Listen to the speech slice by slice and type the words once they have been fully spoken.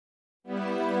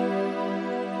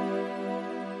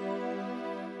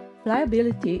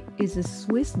Flyability is a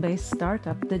Swiss-based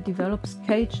startup that develops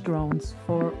cage drones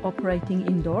for operating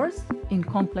indoors, in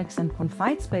complex and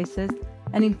confined spaces,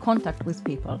 and in contact with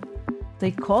people. They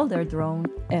call their drone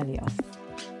Helios.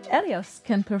 Helios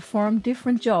can perform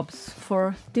different jobs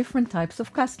for different types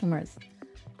of customers.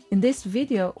 In this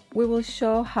video, we will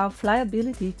show how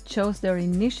Flyability chose their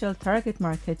initial target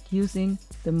market using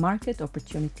the Market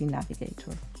Opportunity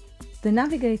Navigator. The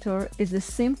Navigator is a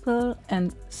simple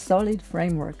and solid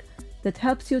framework that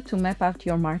helps you to map out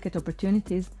your market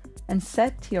opportunities and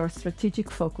set your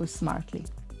strategic focus smartly.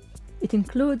 It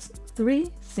includes 3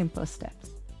 simple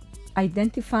steps: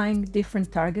 identifying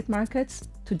different target markets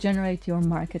to generate your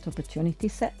market opportunity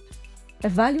set,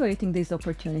 evaluating these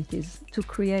opportunities to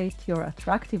create your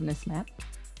attractiveness map,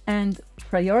 and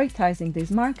prioritizing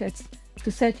these markets to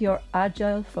set your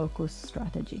agile focus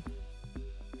strategy.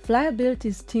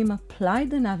 Flyability's team applied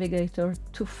the Navigator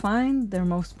to find their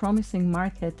most promising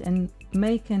market and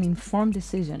make an informed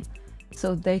decision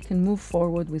so they can move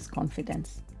forward with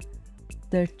confidence.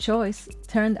 Their choice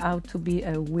turned out to be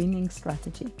a winning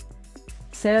strategy.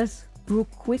 Sales grew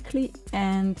quickly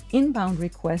and inbound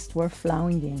requests were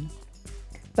flowing in.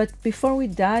 But before we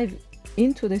dive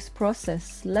into this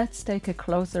process, let's take a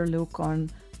closer look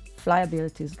on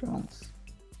Flyability's drones.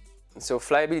 So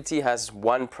Flyability has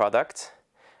one product,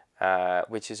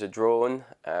 which is a drone,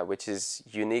 which is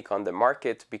unique on the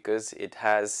market because it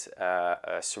has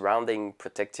a surrounding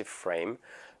protective frame,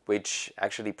 which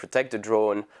actually protects the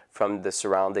drone from the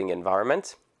surrounding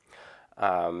environment.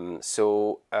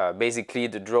 Basically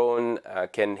the drone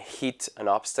can hit an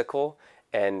obstacle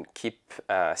and keep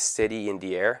steady in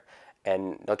the air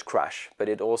and not crash. But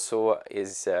it also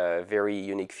is a very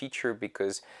unique feature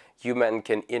because human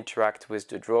can interact with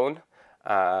the drone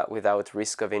without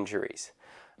risk of injuries.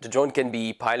 The drone can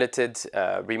be piloted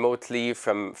remotely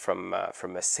from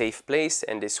a safe place,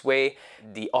 and this way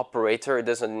the operator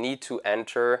doesn't need to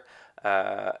enter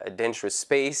a dangerous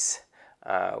space,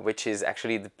 which is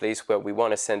actually the place where we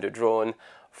want to send a drone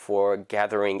for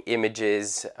gathering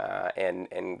images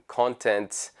and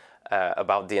content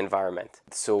about the environment.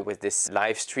 So with this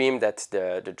live stream that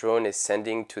the drone is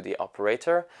sending to the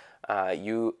operator,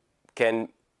 you can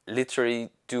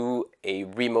literally do a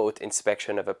remote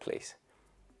inspection of a place.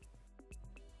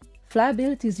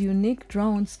 Flyability's unique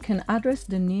drones can address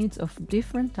the needs of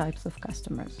different types of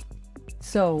customers.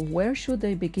 So, where should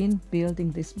they begin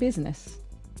building this business?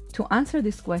 To answer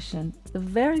this question, the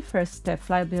very first step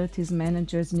Flyability's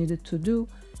managers needed to do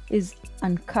is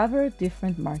uncover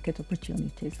different market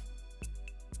opportunities.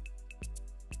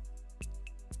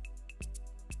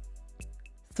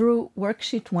 Through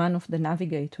worksheet 1 of the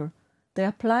Navigator, they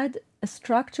applied a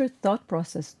structured thought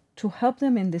process to help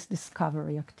them in this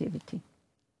discovery activity.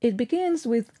 It begins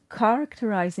with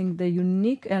characterizing the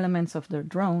unique elements of their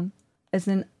drone as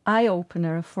an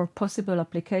eye-opener for possible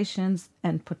applications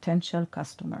and potential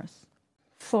customers.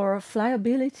 For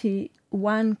Flyability,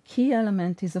 one key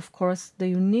element is, of course, the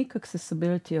unique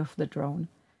accessibility of the drone.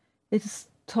 It is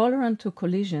tolerant to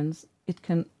collisions, it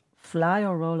can fly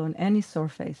or roll on any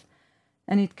surface,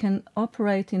 and it can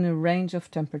operate in a range of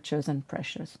temperatures and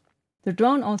pressures. The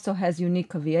drone also has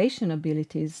unique aviation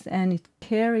abilities, and it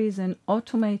carries an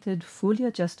automated, fully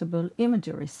adjustable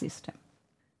imagery system.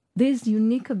 These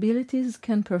unique abilities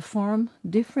can perform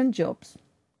different jobs,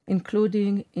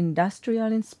 including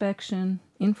industrial inspection,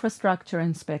 infrastructure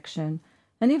inspection,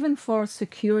 and even for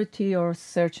security or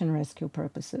search and rescue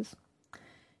purposes.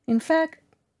 In fact,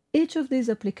 each of these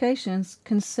applications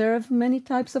can serve many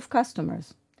types of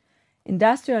customers.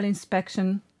 Industrial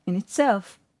inspection in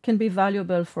itself can be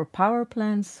valuable for power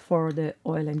plants, for the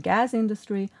oil and gas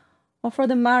industry, or for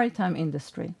the maritime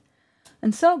industry.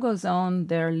 And so goes on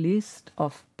their list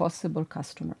of possible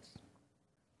customers.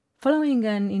 Following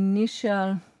an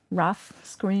initial rough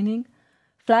screening,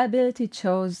 Flyability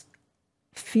chose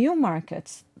few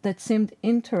markets that seemed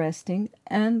interesting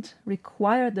and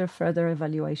required their further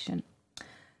evaluation.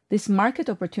 This market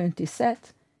opportunity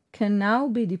set can now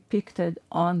be depicted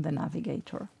on the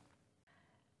Navigator.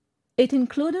 It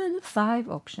included 5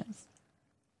 options: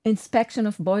 inspection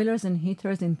of boilers and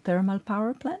heaters in thermal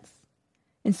power plants,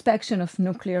 inspection of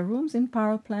nuclear rooms in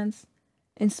power plants,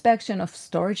 inspection of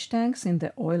storage tanks in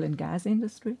the oil and gas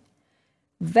industry,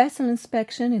 vessel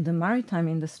inspection in the maritime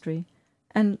industry,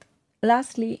 and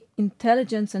lastly,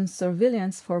 intelligence and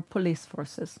surveillance for police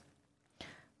forces.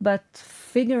 But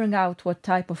figuring out what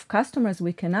type of customers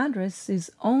we can address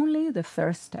is only the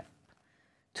first step.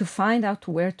 To find out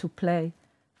where to play,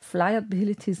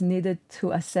 Flyability is needed to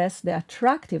assess the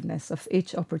attractiveness of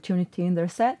each opportunity in their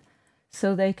set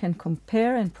so they can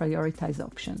compare and prioritize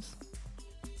options.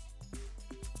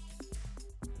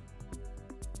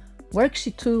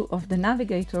 Worksheet 2 of the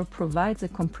Navigator provides a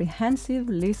comprehensive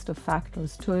list of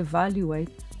factors to evaluate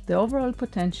the overall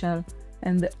potential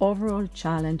and the overall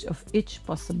challenge of each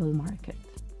possible market.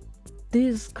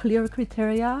 These clear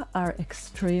criteria are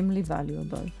extremely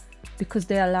valuable because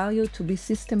they allow you to be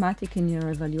systematic in your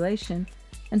evaluation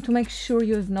and to make sure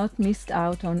you have not missed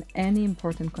out on any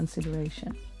important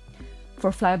consideration.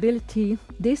 For Flyability,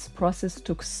 this process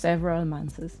took several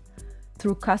months.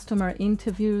 Through customer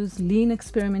interviews, lean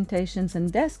experimentations,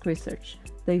 and desk research,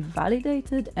 they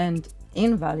validated and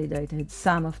invalidated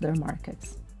some of their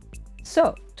markets.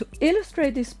 So, to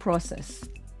illustrate this process,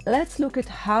 let's look at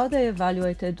how they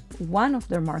evaluated one of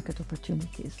their market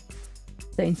opportunities: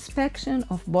 the inspection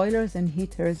of boilers and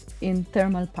heaters in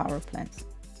thermal power plants.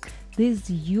 These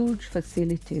huge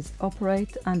facilities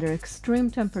operate under extreme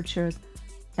temperatures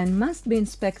and must be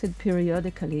inspected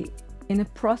periodically in a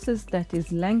process that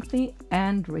is lengthy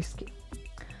and risky.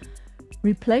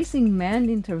 Replacing manned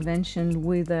intervention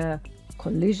with a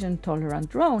collision-tolerant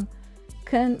drone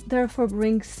can therefore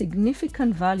bring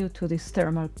significant value to these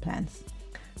thermal plants,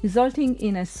 resulting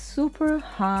in a super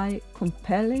high,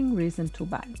 compelling reason to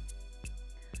buy.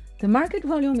 The market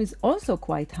volume is also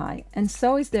quite high, and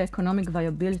so is the economic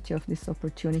viability of this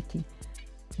opportunity,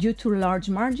 due to large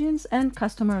margins and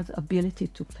customers' ability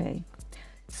to pay.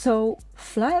 So,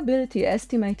 Flyability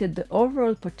estimated the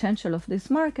overall potential of this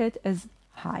market as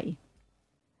high.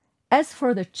 As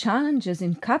for the challenges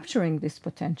in capturing this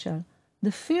potential,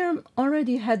 the firm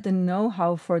already had the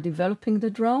know-how for developing the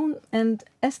drone and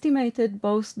estimated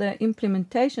both the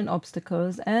implementation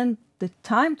obstacles and the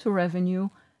time to revenue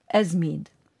as mid.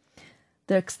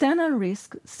 The external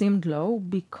risk seemed low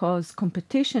because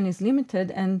competition is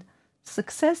limited and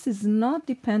success is not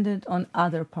dependent on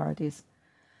other parties.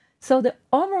 So the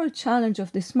overall challenge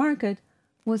of this market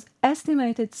was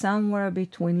estimated somewhere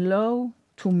between low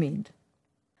to mid.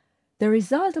 The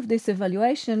result of this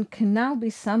evaluation can now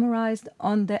be summarized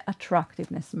on the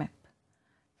attractiveness map,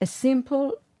 a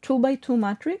simple 2x2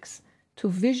 matrix to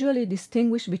visually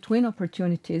distinguish between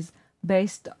opportunities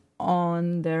based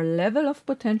on their level of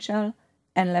potential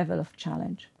and level of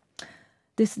challenge.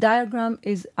 This diagram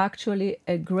is actually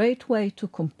a great way to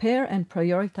compare and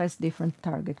prioritize different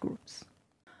target groups.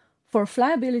 For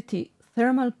Flyability,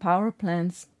 thermal power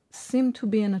plants seem to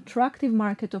be an attractive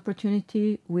market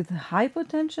opportunity with high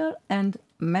potential and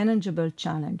manageable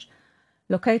challenge,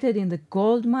 located in the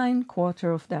gold mine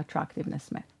quarter of the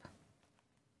attractiveness map.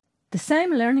 The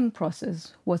same learning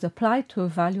process was applied to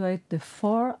evaluate the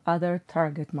 4 other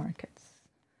target markets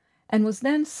and was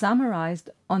then summarized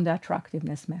on the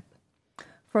attractiveness map.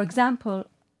 For example,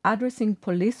 addressing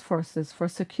police forces for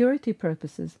security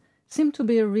purposes seemed to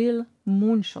be a real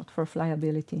moonshot for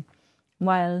Flyability,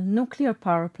 while nuclear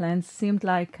power plants seemed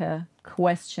like a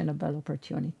questionable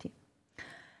opportunity.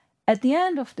 At the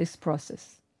end of this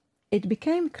process, it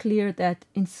became clear that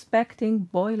inspecting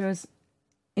boilers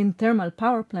in thermal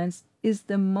power plants is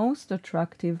the most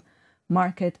attractive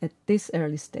market at this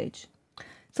early stage.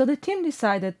 So the team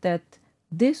decided that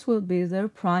this will be their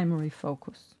primary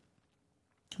focus.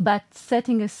 But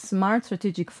setting a smart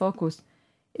strategic focus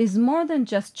is more than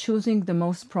just choosing the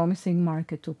most promising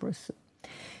market to pursue.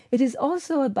 It is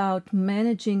also about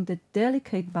managing the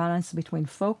delicate balance between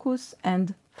focus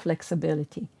and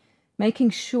flexibility, making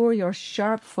sure your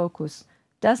sharp focus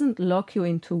doesn't lock you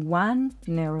into one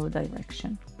narrow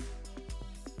direction.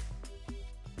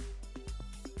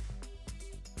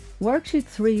 Worksheet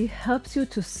 3 helps you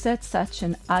to set such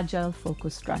an agile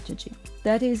focus strategy.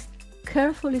 That is,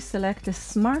 carefully select a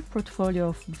smart portfolio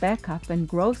of backup and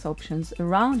growth options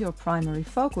around your primary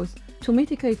focus to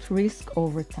mitigate risk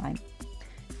over time.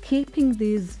 Keeping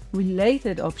these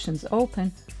related options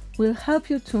open will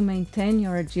help you to maintain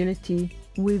your agility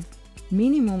with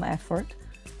minimum effort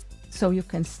so you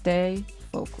can stay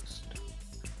focused.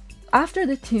 After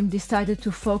the team decided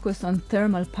to focus on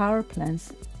thermal power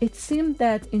plants, it seemed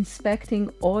that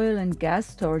inspecting oil and gas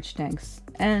storage tanks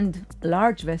and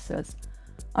large vessels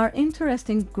are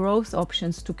interesting growth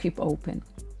options to keep open.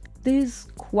 These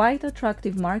quite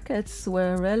attractive markets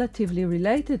were relatively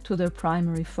related to their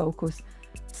primary focus,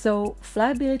 so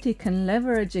Flyability can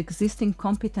leverage existing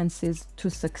competencies to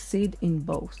succeed in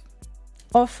both.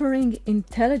 Offering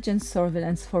intelligence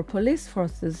surveillance for police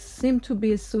forces seemed to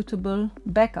be a suitable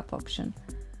backup option,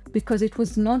 because it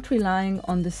was not relying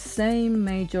on the same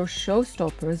major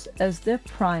showstoppers as their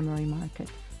primary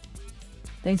market.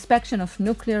 The inspection of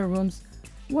nuclear rooms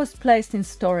was placed in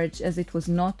storage as it was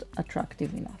not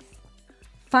attractive enough.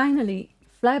 Finally,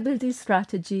 Flyability's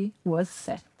strategy was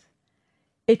set.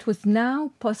 It was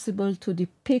now possible to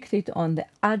depict it on the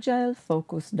agile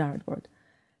focus dartboard,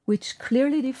 which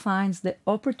clearly defines the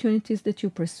opportunities that you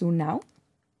pursue now,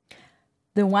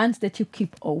 the ones that you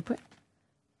keep open,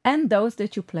 and those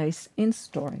that you place in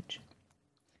storage.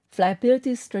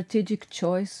 Flyability's strategic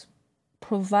choice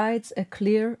provides a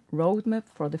clear roadmap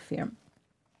for the firm.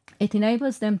 It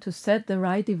enables them to set the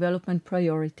right development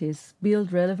priorities,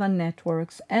 build relevant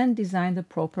networks, and design the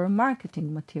proper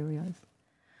marketing materials.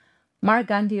 Mark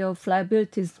Gandio,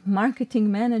 Flyability's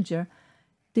marketing manager,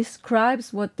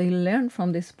 describes what they learned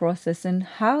from this process and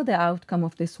how the outcome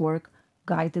of this work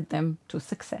guided them to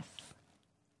success.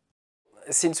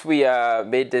 Since we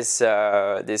made this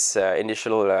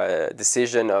initial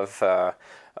decision of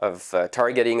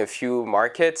targeting a few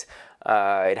markets,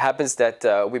 it happens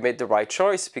that we made the right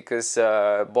choice because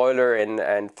boiler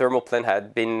and thermal plant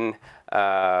had been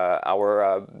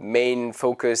our main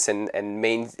focus and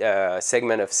main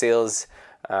segment of sales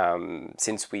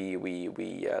since we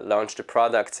launched the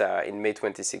product in May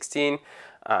 2016.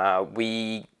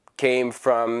 We came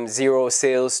from 0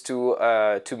 sales to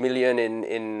 2 million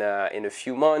in a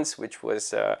few months, which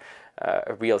was a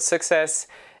real success.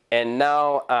 And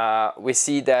now we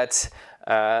see that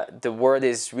the word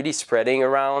is really spreading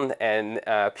around, and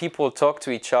people talk to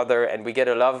each other, and we get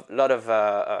a lot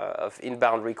of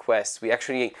inbound requests. We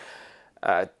actually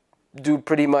do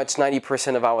pretty much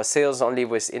 90% of our sales only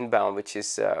with inbound, which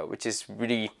is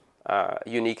really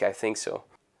unique, I think so.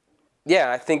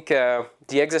 Yeah, I think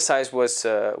the exercise was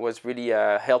really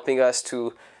helping us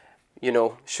to,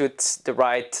 shoot the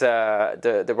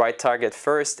right target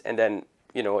first, and then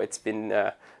it's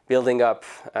been building up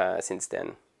since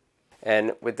then.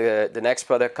 And with the next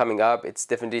product coming up, it's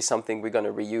definitely something we're going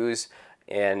to reuse,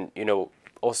 and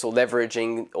also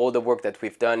leveraging all the work that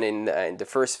we've done in the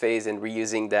first phase and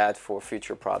reusing that for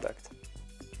future product.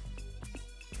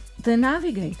 The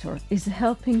Navigator is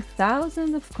helping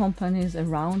thousands of companies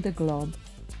around the globe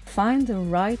find the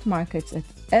right markets at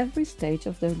every stage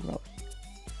of their growth.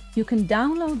 You can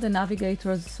download the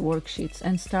Navigator's worksheets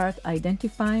and start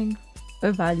identifying,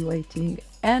 evaluating,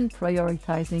 and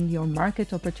prioritizing your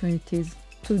market opportunities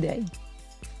today.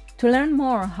 To learn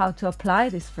more how to apply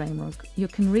this framework, you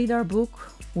can read our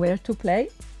book, Where to Play,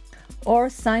 or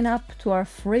sign up to our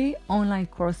free online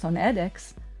course on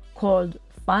edX called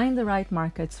Find the Right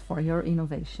Markets for Your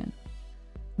Innovation.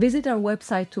 Visit our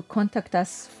website to contact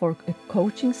us for a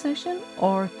coaching session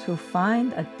or to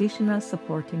find additional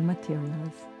supporting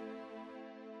materials.